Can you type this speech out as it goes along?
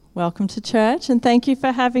Welcome to church, and thank you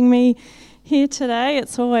for having me here today.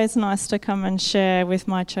 It's always nice to come and share with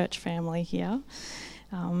my church family here.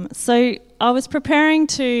 So I was preparing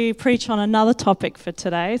to preach on another topic for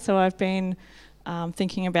today, so I've been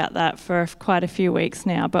thinking about that for quite a few weeks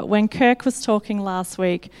now. But when Kirk was talking last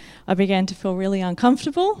week, I began to feel really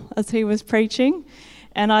uncomfortable as he was preaching,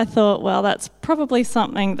 and I thought, well, that's probably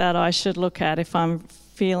something that I should look at if I'm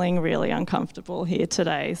feeling really uncomfortable here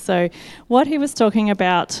today. So what he was talking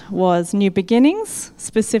about was new beginnings,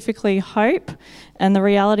 specifically hope, and the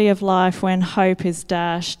reality of life when hope is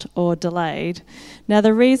dashed or delayed. Now,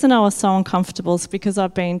 the reason I was so uncomfortable is because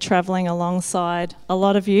I've been travelling alongside a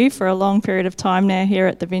lot of you for a long period of time now here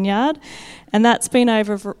at the Vineyard, and that's been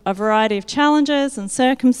over a variety of challenges and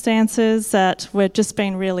circumstances that have just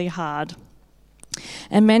been really hard.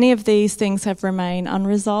 And many of these things have remained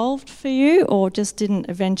unresolved for you or just didn't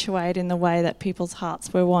eventuate in the way that people's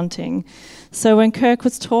hearts were wanting. So when Kirk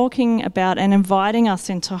was talking about and inviting us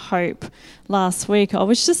into hope last week, I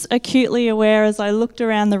was just acutely aware as I looked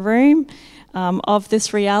around the room of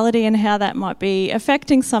this reality and how that might be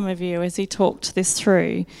affecting some of you as he talked this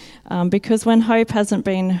through. Because when hope hasn't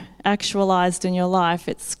been actualised in your life,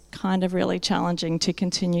 it's kind of really challenging to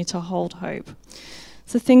continue to hold hope.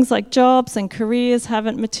 So things like jobs and careers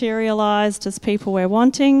haven't materialised as people were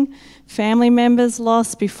wanting, family members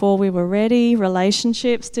lost before we were ready,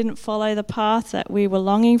 relationships didn't follow the path that we were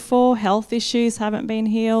longing for, health issues haven't been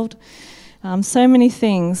healed, so many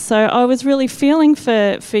things. So I was really feeling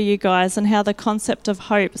for you guys and how the concept of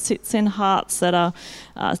hope sits in hearts that are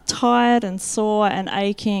tired and sore and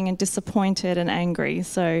aching and disappointed and angry.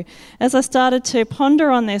 So as I started to ponder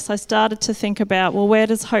on this, I started to think about, well, where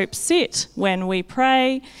does hope sit when we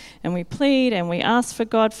pray and we plead and we ask for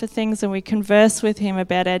God for things and we converse with him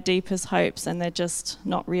about our deepest hopes and they're just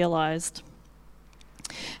not realised?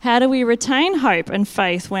 How do we retain hope and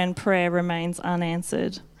faith when prayer remains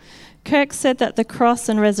unanswered? Kirk said that the cross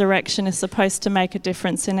and resurrection is supposed to make a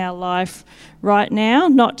difference in our life right now,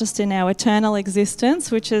 not just in our eternal existence,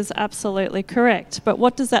 which is absolutely correct. But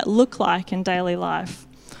what does that look like in daily life?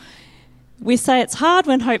 We say it's hard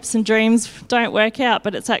when hopes and dreams don't work out,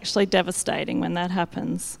 but it's actually devastating when that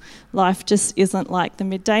happens. Life just isn't like the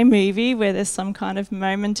midday movie where there's some kind of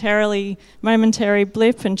momentary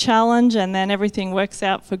blip and challenge and then everything works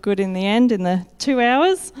out for good in the end in the 2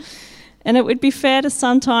 hours. And it would be fair to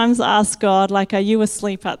sometimes ask God, like, are you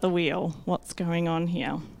asleep at the wheel? What's going on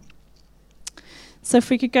here? So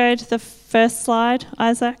if we could go to the first slide,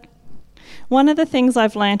 Isaac. One of the things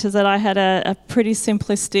I've learnt is that I had a pretty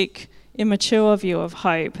simplistic, immature view of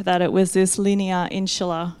hope, that it was this linear,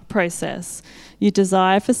 insular process. You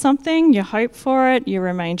desire for something, you hope for it, you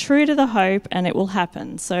remain true to the hope, and it will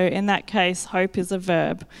happen. So in that case, hope is a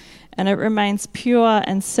verb. And it remains pure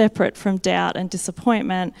and separate from doubt and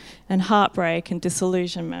disappointment and heartbreak and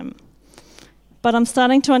disillusionment. But I'm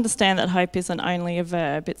starting to understand that hope isn't only a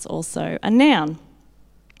verb, it's also a noun.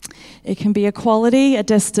 It can be a quality, a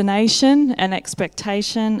destination, an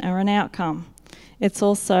expectation, or an outcome. It's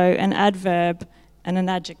also an adverb and an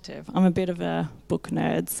adjective. I'm a bit of a book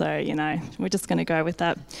nerd, so, we're just going to go with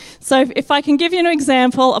that. So if I can give you an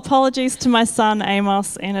example, apologies to my son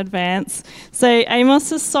Amos in advance. So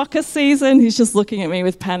Amos's soccer season, he's just looking at me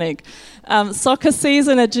with panic. Soccer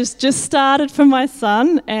season had just started for my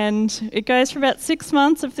son, and it goes for about 6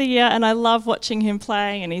 months of the year, and I love watching him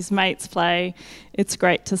play and his mates play. It's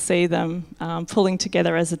great to see them pulling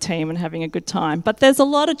together as a team and having a good time. But there's a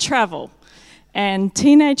lot of travel. And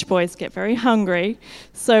teenage boys get very hungry.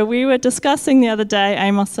 So we were discussing the other day,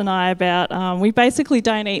 Amos and I, about we basically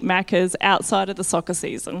don't eat Maccas outside of the soccer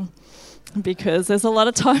season because there's a lot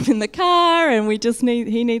of time in the car and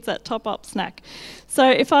he needs that top-up snack. So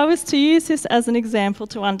if I was to use this as an example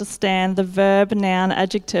to understand the verb, noun,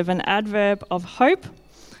 adjective and adverb of hope,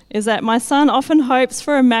 is that my son often hopes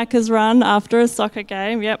for a Macca's run after a soccer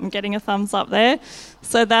game. Yep, I'm getting a thumbs up there.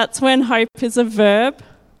 So that's when hope is a verb.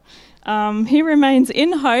 He remains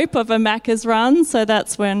in hope of a Macca's run, so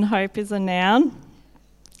that's when hope is a noun.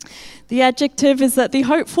 The adjective is that the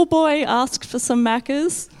hopeful boy asked for some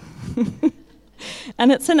Macca's.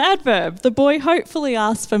 And it's an adverb. The boy hopefully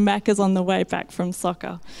asked for Macca's on the way back from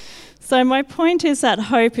soccer. So my point is that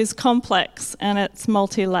hope is complex and it's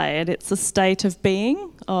multi-layered. It's a state of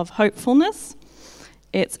being, of hopefulness.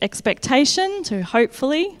 It's expectation to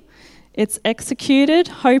hopefully. It's executed,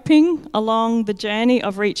 hoping, along the journey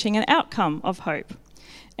of reaching an outcome of hope.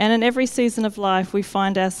 And in every season of life, we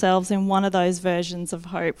find ourselves in one of those versions of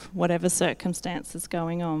hope, whatever circumstance is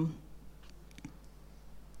going on.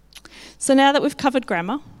 So now that we've covered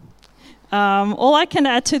grammar, all I can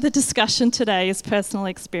add to the discussion today is personal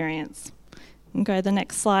experience. And go to the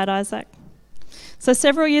next slide, Isaac. So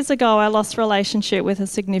several years ago, I lost relationship with a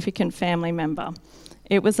significant family member.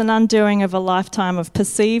 It was an undoing of a lifetime of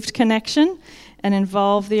perceived connection and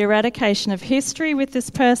involved the eradication of history with this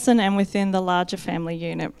person and within the larger family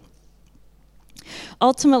unit.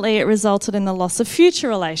 Ultimately, it resulted in the loss of future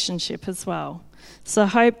relationship as well. So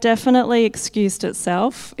hope definitely excused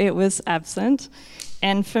itself. It was absent.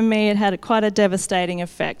 And for me, it had quite a devastating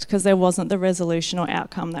effect because there wasn't the resolution or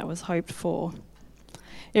outcome that was hoped for.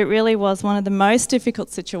 It really was one of the most difficult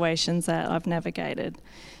situations that I've navigated.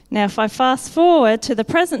 Now, if I fast forward to the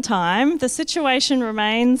present time, the situation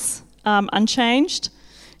remains unchanged.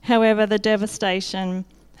 However, the devastation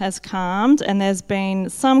has calmed and there's been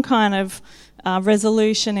some kind of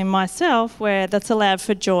resolution in myself where that's allowed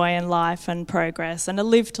for joy and life and progress and a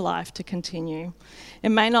lived life to continue. It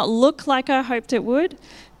may not look like I hoped it would,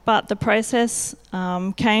 but the process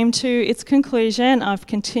came to its conclusion. I've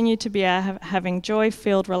continued to be having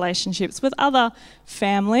joy-filled relationships with other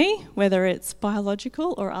family, whether it's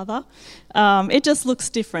biological or other. It just looks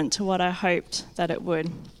different to what I hoped that it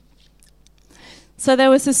would. So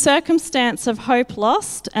there was a circumstance of hope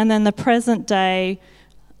lost and then the present day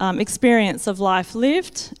experience of life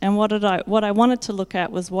lived, and what I wanted to look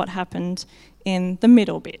at was what happened in the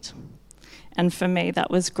middle bit. And for me,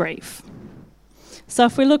 that was grief. So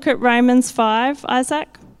if we look at Romans 5,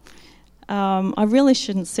 Isaac, I really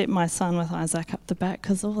shouldn't sit my son with Isaac up the back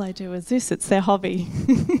because all they do is this, it's their hobby.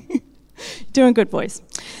 Doing good, boys.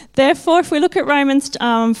 Therefore, if we look at Romans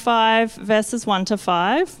 5, verses 1 to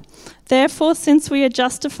 5, therefore, since we are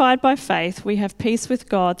justified by faith, we have peace with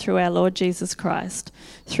God through our Lord Jesus Christ,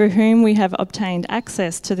 through whom we have obtained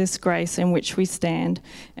access to this grace in which we stand,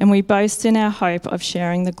 and we boast in our hope of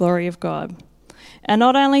sharing the glory of God. And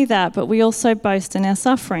not only that, but we also boast in our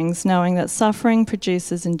sufferings, knowing that suffering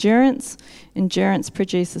produces endurance, endurance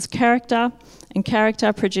produces character, and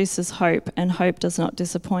character produces hope, and hope does not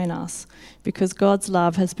disappoint us, because God's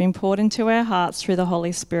love has been poured into our hearts through the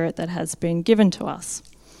Holy Spirit that has been given to us.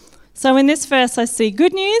 So in this verse, I see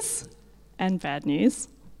good news and bad news.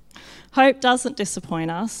 Hope doesn't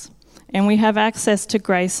disappoint us, and we have access to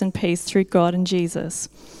grace and peace through God and Jesus.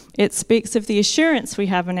 It speaks of the assurance we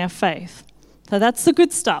have in our faith. So that's the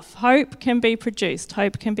good stuff. Hope can be produced.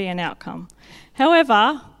 Hope can be an outcome.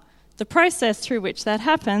 However, the process through which that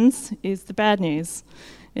happens is the bad news.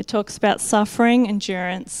 It talks about suffering,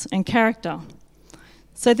 endurance, and character.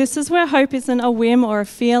 So this is where hope isn't a whim or a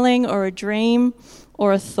feeling or a dream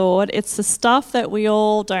or a thought. It's the stuff that we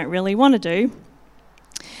all don't really want to do.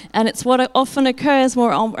 And it's what often occurs when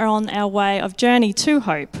we're on our way of journey to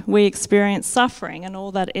hope. We experience suffering and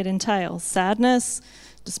all that it entails. Sadness,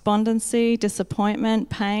 despondency, disappointment,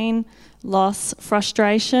 pain, loss,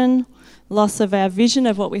 frustration, loss of our vision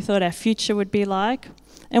of what we thought our future would be like.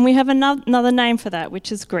 And we have another name for that,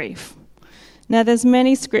 which is grief. Now, there's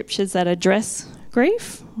many scriptures that address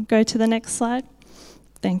grief. Go to the next slide.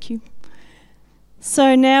 Thank you.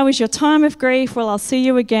 So now is your time of grief. Well, I'll see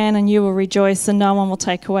you again and you will rejoice and no one will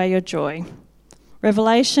take away your joy.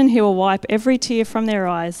 Revelation, he will wipe every tear from their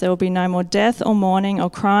eyes. There will be no more death or mourning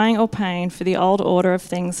or crying or pain, for the old order of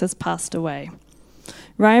things has passed away.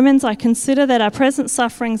 Romans, I consider that our present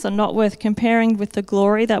sufferings are not worth comparing with the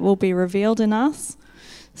glory that will be revealed in us.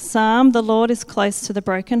 Psalm, the Lord is close to the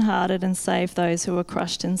brokenhearted and save those who are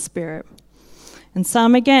crushed in spirit. And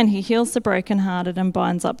Psalm again, he heals the brokenhearted and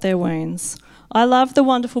binds up their wounds. I love the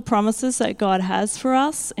wonderful promises that God has for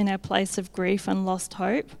us in our place of grief and lost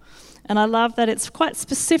hope. And I love that it's quite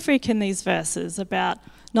specific in these verses about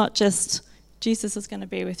not just Jesus is going to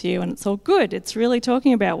be with you and it's all good. It's really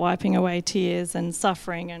talking about wiping away tears and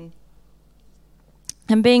suffering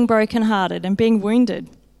and being brokenhearted and being wounded.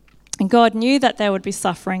 And God knew that there would be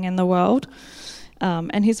suffering in the world.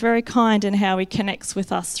 And he's very kind in how he connects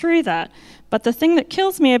with us through that. But the thing that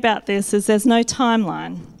kills me about this is there's no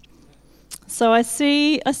timeline. So I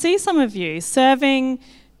see some of you serving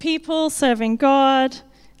people, serving God,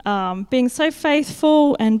 being so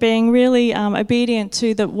faithful and being really obedient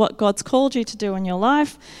to what God's called you to do in your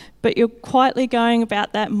life, but you're quietly going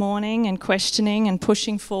about that mourning and questioning and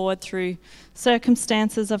pushing forward through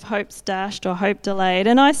circumstances of hope's dashed or hope delayed.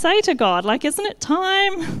 And I say to God, isn't it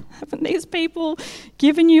time? Haven't these people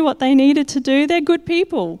given you what they needed to do? They're good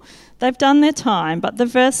people. They've done their time. But the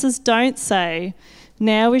verses don't say,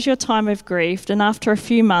 now is your time of grief, and after a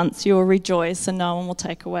few months you will rejoice and no one will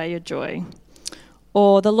take away your joy.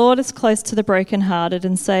 Or the Lord is close to the brokenhearted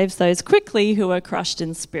and saves those quickly who are crushed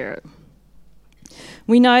in spirit.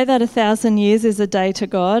 We know that 1,000 years is a day to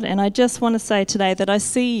God, and I just want to say today that I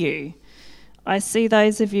see you. I see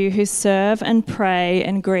those of you who serve and pray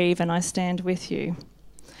and grieve, and I stand with you.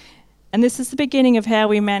 And this is the beginning of how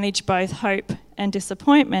we manage both hope and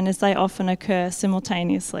disappointment, as they often occur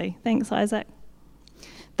simultaneously. Thanks, Isaac.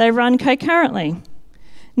 They run concurrently.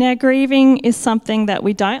 Now, grieving is something that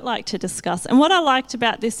we don't like to discuss. And what I liked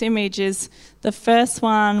about this image is the first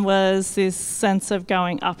one was this sense of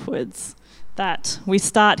going upwards, that we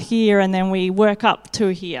start here and then we work up to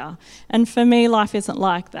here. And for me, life isn't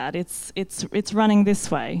like that. It's running this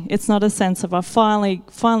way. It's not a sense of I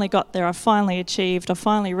finally got there, I finally achieved, I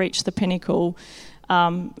finally reached the pinnacle.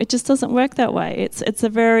 It just doesn't work that way. It's a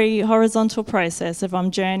very horizontal process of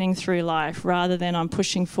I'm journeying through life rather than I'm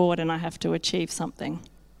pushing forward and I have to achieve something.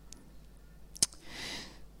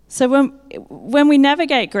 So when we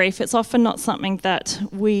navigate grief, it's often not something that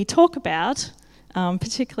we talk about,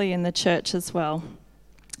 particularly in the church as well.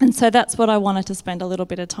 And so that's what I wanted to spend a little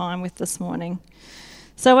bit of time with this morning.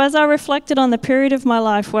 So as I reflected on the period of my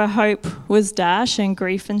life where hope was dashed and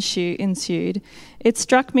grief ensued, it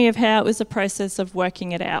struck me of how it was a process of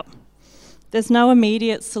working it out. There's no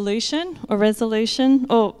immediate solution or resolution,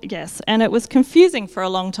 and it was confusing for a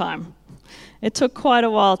long time. It took quite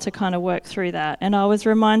a while to kind of work through that. And I was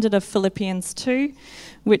reminded of Philippians 2,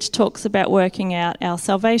 which talks about working out our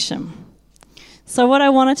salvation. So what I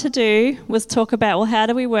wanted to do was talk about, well, how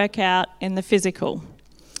do we work out in the physical?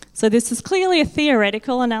 So this is clearly a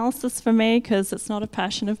theoretical analysis for me because it's not a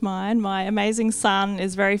passion of mine. My amazing son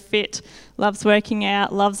is very fit, loves working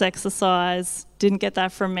out, loves exercise, didn't get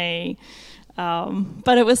that from me.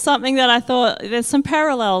 But it was something that I thought there's some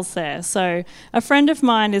parallels there. So a friend of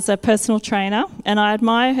mine is a personal trainer, and I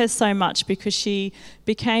admire her so much because she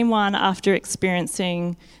became one after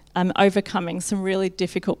experiencing overcoming some really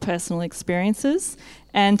difficult personal experiences.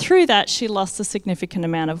 And through that, she lost a significant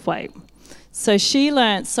amount of weight. So she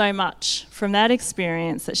learnt so much from that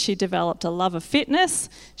experience that she developed a love of fitness.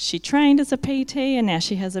 She trained as a PT, and now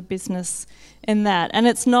she has a business in that. And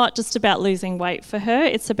it's not just about losing weight for her,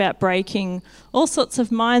 it's about breaking all sorts of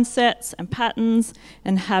mindsets and patterns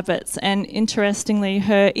and habits. And interestingly,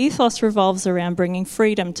 her ethos revolves around bringing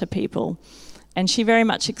freedom to people, and she very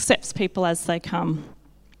much accepts people as they come.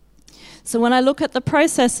 So when I look at the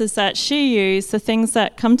processes that she used, the things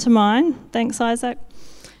that come to mind, thanks Isaac,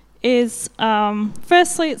 is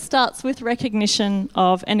firstly it starts with recognition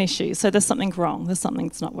of an issue. So there's something wrong, there's something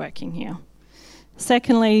that's not working here.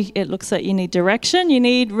 Secondly, it looks like you need direction, you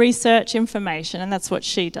need research information, and that's what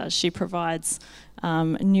she does. She provides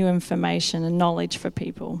new information and knowledge for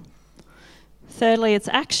people. Thirdly, it's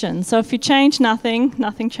action. So if you change nothing,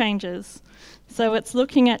 nothing changes. So it's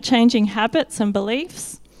looking at changing habits and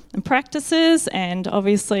beliefs and practices, and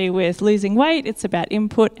obviously with losing weight, it's about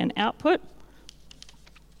input and output.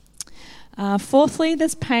 Fourthly,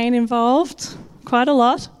 there's pain involved, quite a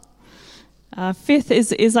lot. Fifth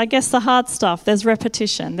is, I guess, the hard stuff. There's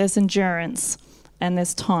repetition, there's endurance, and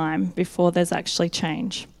there's time before there's actually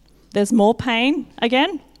change. There's more pain,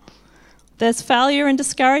 again. There's failure and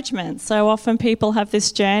discouragement. So often people have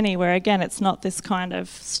this journey where, again, it's not this kind of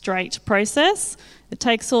straight process. It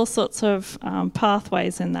takes all sorts of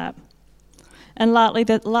pathways in that. And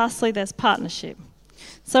lastly, there's partnership.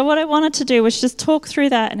 So what I wanted to do was just talk through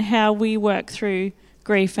that and how we work through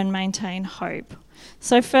grief and maintain hope.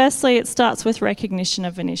 So firstly, it starts with recognition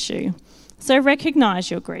of an issue. So recognise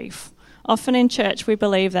your grief. Often in church we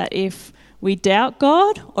believe that if we doubt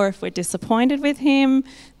God or if we're disappointed with him,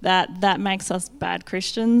 that makes us bad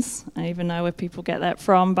Christians. I don't even know where people get that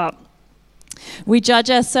from, but we judge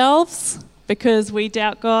ourselves because we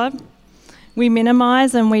doubt God. We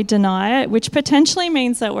minimise and we deny it, which potentially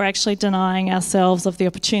means that we're actually denying ourselves of the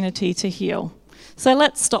opportunity to heal. So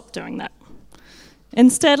let's stop doing that.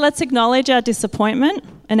 Instead, let's acknowledge our disappointment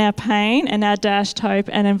and our pain and our dashed hope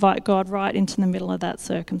and invite God right into the middle of that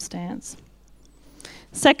circumstance.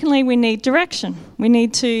 Secondly, we need direction. We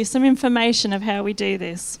need some information of how we do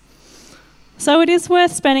this. So it is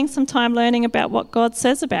worth spending some time learning about what God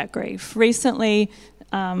says about grief. Recently,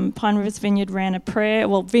 Pine Rivers Vineyard ran a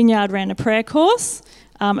prayer course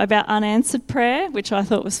about unanswered prayer, which I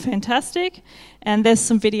thought was fantastic. And there's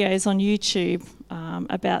some videos on YouTube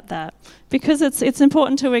about that. Because it's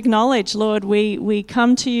important to acknowledge, Lord, we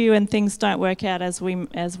come to you and things don't work out as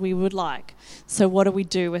we would like. So what do we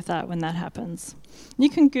do with that when that happens? You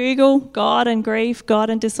can Google God and grief, God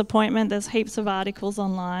and disappointment. There's heaps of articles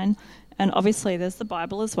online. And obviously there's the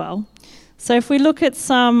Bible as well. So if we look at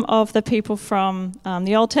some of the people from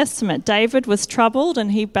the Old Testament, David was troubled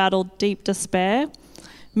and he battled deep despair.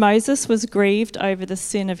 Moses was grieved over the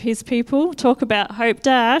sin of his people. Talk about hope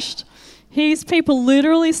dashed. His people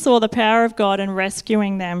literally saw the power of God in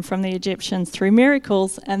rescuing them from the Egyptians through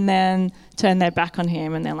miracles and then turned their back on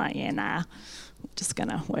him and they're like, yeah, nah, I'm just going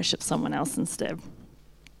to worship someone else instead.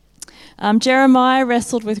 Jeremiah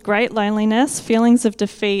wrestled with great loneliness, feelings of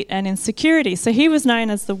defeat and insecurity. So he was known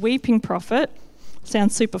as the weeping prophet.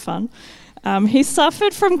 Sounds super fun. He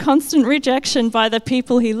suffered from constant rejection by the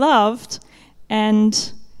people he loved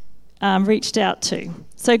and reached out to.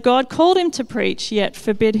 So God called him to preach, yet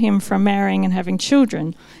forbid him from marrying and having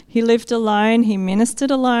children. He lived alone, he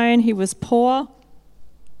ministered alone, he was poor,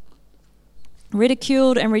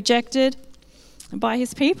 ridiculed and rejected by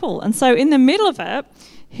his people. And so in the middle of it,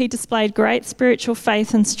 he displayed great spiritual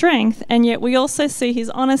faith and strength, and yet we also see his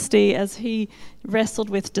honesty as he wrestled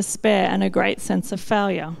with despair and a great sense of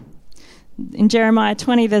failure. In Jeremiah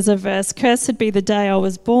 20, there's a verse, "Cursed be the day I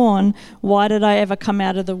was born. Why did I ever come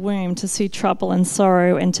out of the womb to see trouble and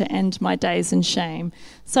sorrow and to end my days in shame?"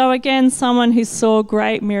 So again, someone who saw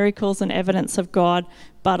great miracles and evidence of God,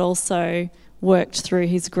 but also worked through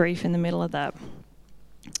his grief in the middle of that.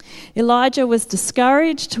 Elijah was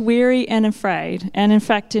discouraged, weary and afraid. And in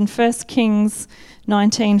fact, in 1 Kings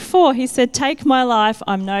 19:4, he said, "Take my life,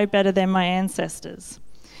 I'm no better than my ancestors."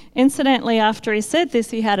 Incidentally, after he said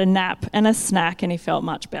this, he had a nap and a snack and he felt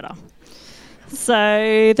much better.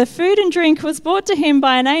 So the food and drink was brought to him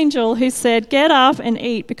by an angel who said, "Get up and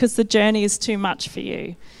eat because the journey is too much for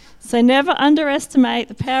you." So never underestimate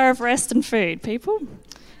the power of rest and food, people.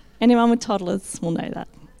 Anyone with toddlers will know that.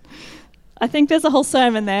 I think there's a whole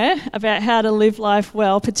sermon there about how to live life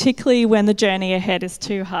well, particularly when the journey ahead is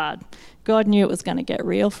too hard. God knew it was going to get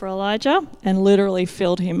real for Elijah and literally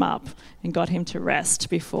filled him up and got him to rest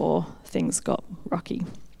before things got rocky.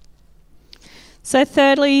 So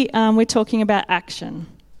thirdly, we're talking about action.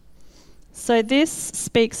 So this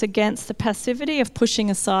speaks against the passivity of pushing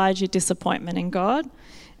aside your disappointment in God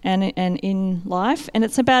and in life, and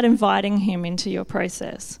it's about inviting him into your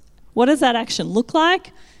process. What does that action look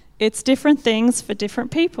like? It's different things for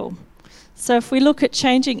different people. So if we look at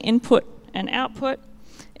changing input and output,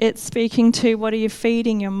 it's speaking to what are you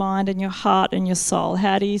feeding your mind and your heart and your soul?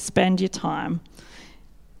 How do you spend your time?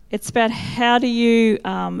 It's about how do you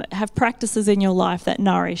have practices in your life that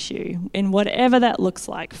nourish you in whatever that looks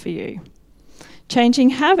like for you. Changing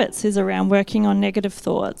habits is around working on negative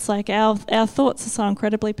thoughts. Like our thoughts are so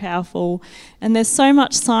incredibly powerful, and there's so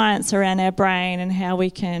much science around our brain and how we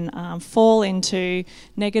can fall into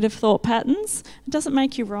negative thought patterns. It doesn't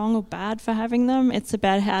make you wrong or bad for having them. It's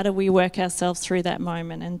about how do we work ourselves through that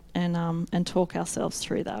moment and talk ourselves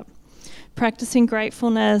through that. Practicing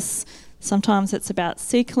gratefulness. Sometimes it's about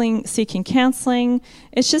seeking counselling.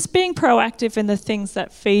 It's just being proactive in the things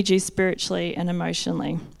that feed you spiritually and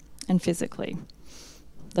emotionally and physically.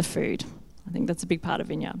 The food. I think that's a big part of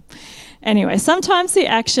Vineyard. Anyway, sometimes the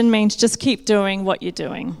action means just keep doing what you're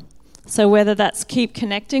doing. So whether that's keep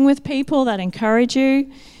connecting with people that encourage you,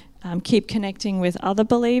 keep connecting with other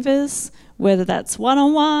believers, whether that's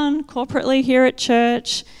one-on-one, corporately here at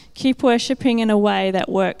church, keep worshipping in a way that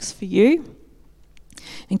works for you,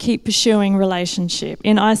 and keep pursuing relationship.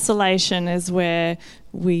 In isolation is where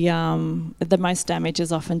the most damage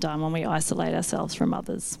is often done, when we isolate ourselves from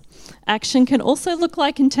others. Action can also look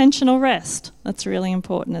like intentional rest. That's really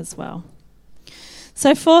important as well.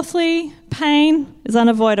 So fourthly, pain is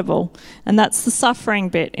unavoidable, and that's the suffering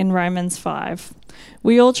bit in Romans 5.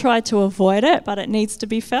 We all try to avoid it, but it needs to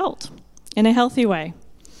be felt in a healthy way.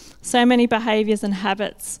 So many behaviours and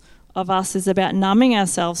habits of us is about numbing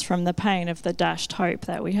ourselves from the pain of the dashed hope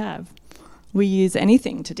that we have. We use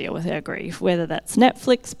anything to deal with our grief, whether that's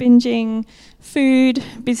Netflix binging, food,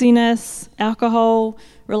 busyness, alcohol,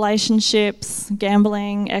 relationships,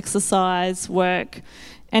 gambling, exercise, work.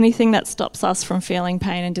 Anything that stops us from feeling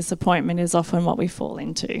pain and disappointment is often what we fall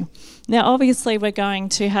into. Now, obviously, we're going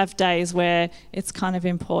to have days where it's kind of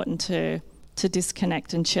important to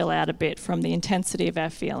disconnect and chill out a bit from the intensity of our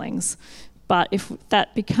feelings. But if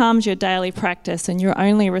that becomes your daily practice and your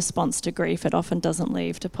only response to grief, it often doesn't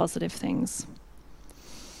lead to positive things.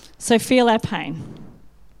 So feel our pain.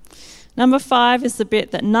 Number 5 is the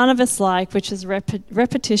bit that none of us like, which is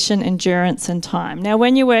repetition, endurance, and time. Now,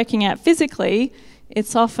 when you're working out physically,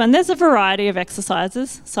 there's a variety of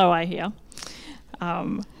exercises, so I hear,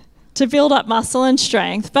 to build up muscle and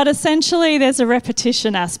strength, but essentially there's a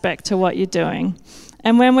repetition aspect to what you're doing.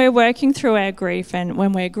 And when we're working through our grief and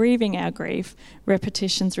when we're grieving our grief,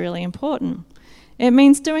 repetition's really important. It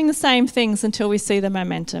means doing the same things until we see the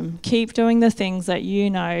momentum. Keep doing the things that you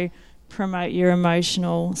know promote your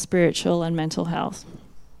emotional, spiritual, and mental health.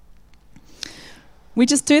 We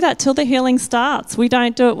just do that till the healing starts. We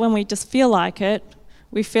don't do it when we just feel like it.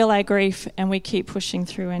 We feel our grief and we keep pushing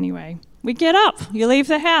through anyway. We get up, you leave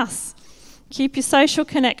the house. Keep your social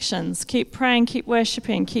connections, keep praying, keep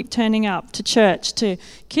worshipping, keep turning up to church, to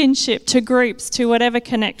kinship, to groups, to whatever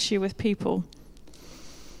connects you with people.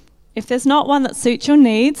 If there's not one that suits your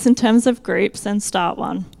needs in terms of groups, then start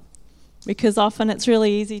one. Because often it's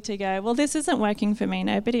really easy to go, well, this isn't working for me.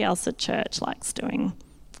 Nobody else at church likes doing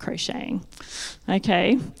crocheting.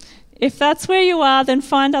 Okay. If that's where you are, then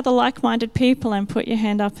find other like-minded people and put your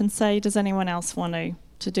hand up and say, does anyone else want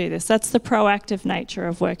to do this? That's the proactive nature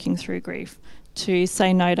of working through grief, to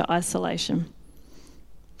say no to isolation.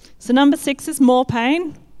 So number 6 is more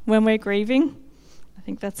pain when we're grieving. I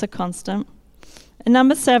think that's a constant. And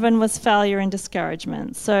number 7 was failure and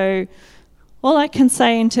discouragement. So all I can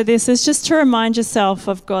say into this is just to remind yourself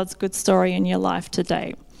of God's good story in your life to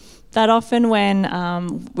date. That often when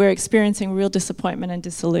we're experiencing real disappointment and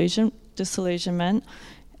disillusionment,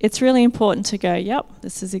 it's really important to go, yep,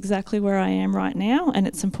 this is exactly where I am right now, and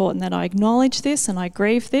it's important that I acknowledge this and I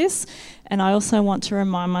grieve this, and I also want to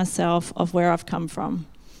remind myself of where I've come from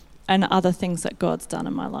and other things that God's done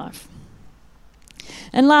in my life.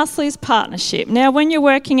 And lastly is partnership. Now, when you're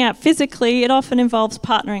working out physically, it often involves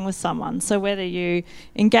partnering with someone. So whether you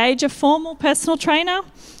engage a formal personal trainer,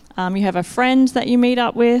 you have a friend that you meet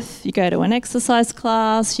up with, you go to an exercise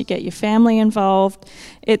class, you get your family involved,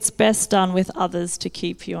 it's best done with others to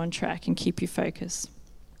keep you on track and keep you focused.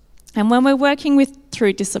 And when we're working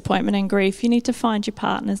through disappointment and grief, you need to find your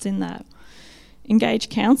partners in that. Engage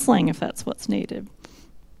counselling if that's what's needed.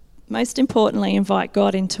 Most importantly, invite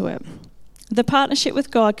God into it. The partnership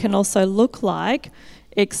with God can also look like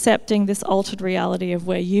accepting this altered reality of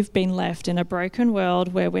where you've been left in a broken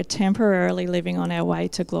world where we're temporarily living on our way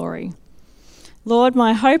to glory. Lord,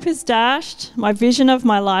 my hope is dashed, my vision of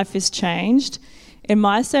my life is changed. In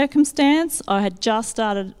my circumstance, I had just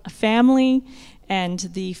started a family and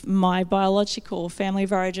my biological family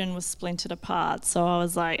of origin was splintered apart. So I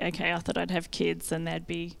was like, okay, I thought I'd have kids and there'd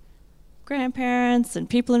be grandparents and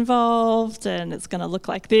people involved and it's going to look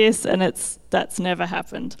like this, and that's never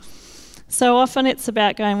happened. So often it's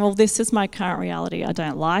about going, well, this is my current reality. I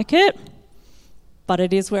don't like it, but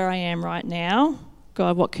it is where I am right now.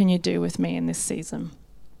 God, what can you do with me in this season?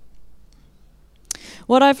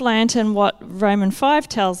 What I've learned and what Romans 5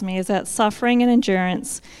 tells me is that suffering and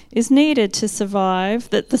endurance is needed to survive,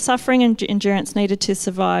 that the suffering and endurance needed to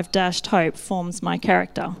survive dashed hope forms my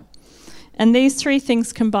character. And these 3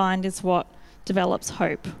 things combined is what develops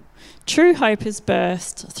hope. True hope is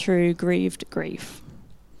birthed through grieved grief.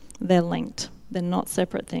 They're linked. They're not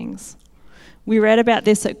separate things. We read about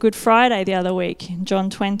this at Good Friday the other week in John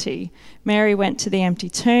 20. Mary went to the empty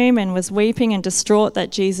tomb and was weeping and distraught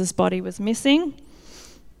that Jesus' body was missing.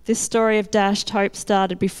 This story of dashed hope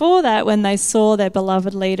started before that when they saw their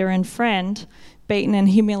beloved leader and friend beaten and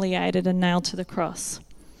humiliated and nailed to the cross.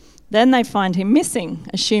 Then they find him missing,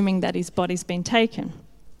 assuming that his body's been taken.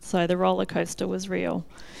 So the roller coaster was real.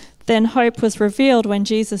 Then hope was revealed when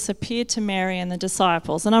Jesus appeared to Mary and the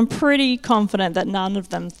disciples. And I'm pretty confident that none of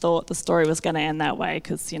them thought the story was going to end that way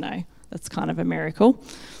because, that's kind of a miracle.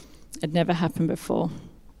 It never happened before.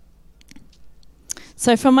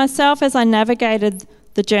 So for myself, as I navigated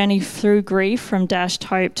the journey through grief from dashed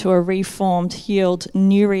hope to a reformed, healed,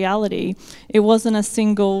 new reality, it wasn't a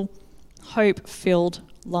single hope-filled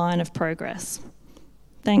line of progress.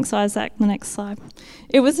 Thanks, Isaac. The next slide.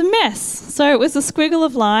 It was a mess. So it was a squiggle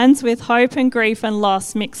of lines with hope and grief and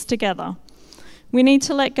loss mixed together. We need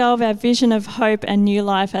to let go of our vision of hope and new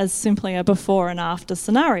life as simply a before and after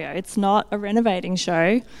scenario. It's not a renovating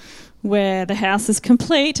show where the house is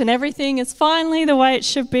complete and everything is finally the way it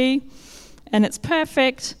should be and it's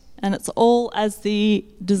perfect and it's all as the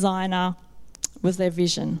designer was their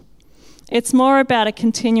vision. It's more about a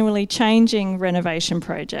continually changing renovation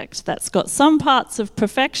project that's got some parts of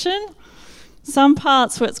perfection, some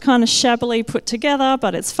parts where it's kind of shabbily put together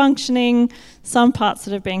but it's functioning, some parts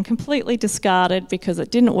that have been completely discarded because it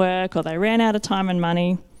didn't work or they ran out of time and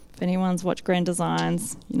money. If anyone's watched Grand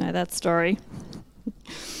Designs, you know that story.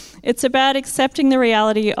 It's about accepting the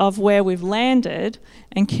reality of where we've landed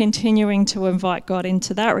and continuing to invite God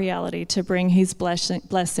into that reality to bring his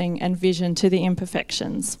blessing and vision to the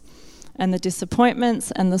imperfections and the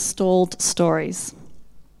disappointments and the stalled stories.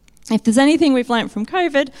 If there's anything we've learnt from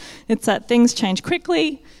COVID, it's that things change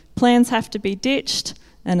quickly, plans have to be ditched,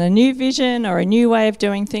 and a new vision or a new way of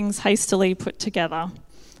doing things hastily put together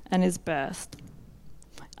and is birthed.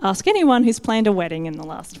 Ask anyone who's planned a wedding in the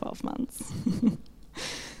last 12 months.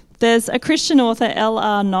 There's a Christian author,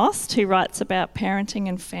 L.R. Nost, who writes about parenting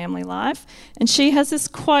and family life, and she has this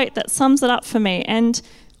quote that sums it up for me. And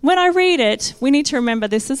when I read it, we need to remember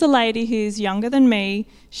this is a lady who's younger than me.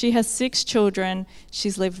 She has 6 children.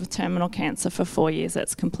 She's lived with terminal cancer for 4 years.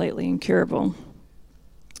 That's completely incurable.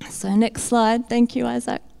 So next slide. Thank you,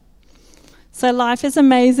 Isaac. So life is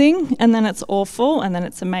amazing, and then it's awful, and then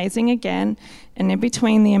it's amazing again. And in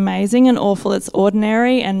between the amazing and awful, it's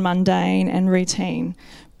ordinary and mundane and routine.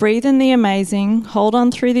 Breathe in the amazing, hold on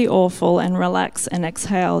through the awful, and relax and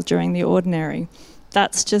exhale during the ordinary.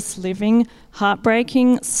 That's just living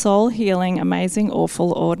heartbreaking, soul-healing, amazing,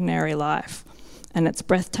 awful, ordinary life. And it's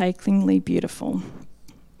breathtakingly beautiful.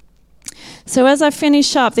 So as I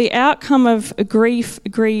finish up, the outcome of grief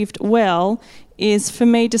grieved well is for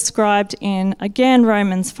me described in, again,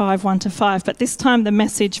 Romans 5, 1-5, but this time the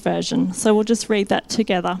Message version. So we'll just read that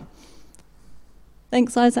together.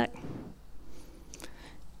 Thanks, Isaac.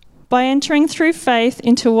 By entering through faith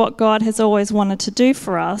into what God has always wanted to do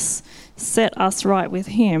for us, set us right with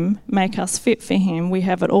Him, make us fit for Him, we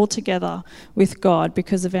have it all together with God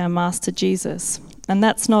because of our Master Jesus. And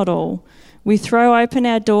that's not all. We throw open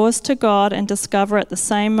our doors to God and discover at the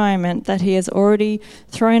same moment that He has already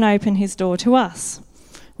thrown open His door to us.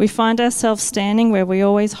 We find ourselves standing where we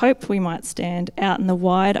always hoped we might stand, out in the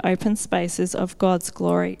wide open spaces of God's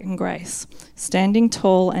glory and grace, standing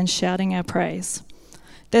tall and shouting our praise.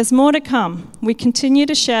 There's more to come. We continue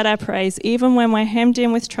to shout our praise even when we're hemmed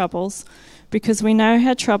in with troubles, because we know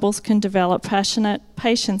how troubles can develop passionate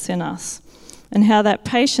patience in us, and how that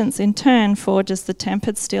patience in turn forges the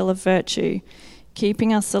tempered steel of virtue,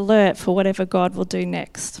 keeping us alert for whatever God will do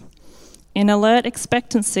next. In alert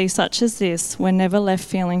expectancy such as this, we're never left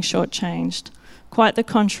feeling shortchanged. Quite the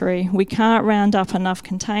contrary, we can't round up enough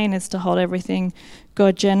containers to hold everything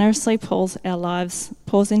God generously pours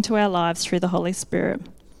into our lives through the Holy Spirit.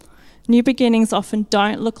 New beginnings often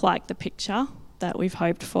don't look like the picture that we've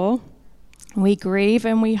hoped for. We grieve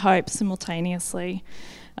and we hope simultaneously.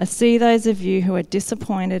 I see those of you who are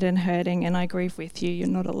disappointed and hurting, and I grieve with you. You're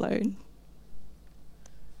not alone.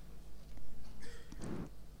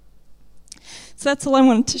 So that's all I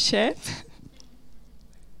wanted to share.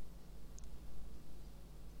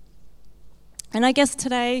 And I guess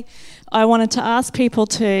today I wanted to ask people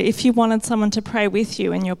to, if you wanted someone to pray with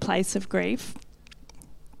you in your place of grief.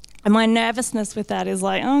 And my nervousness with that is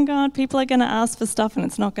like, oh God, people are going to ask for stuff and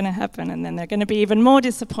it's not going to happen, and then they're going to be even more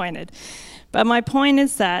disappointed. But my point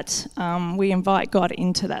is that we invite God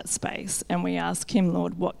into that space and we ask Him,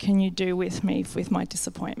 Lord, what can you do with me, with my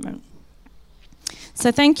disappointment?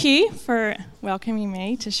 So thank you for welcoming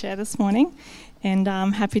me to share this morning, and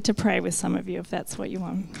I'm happy to pray with some of you if that's what you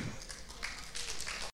want.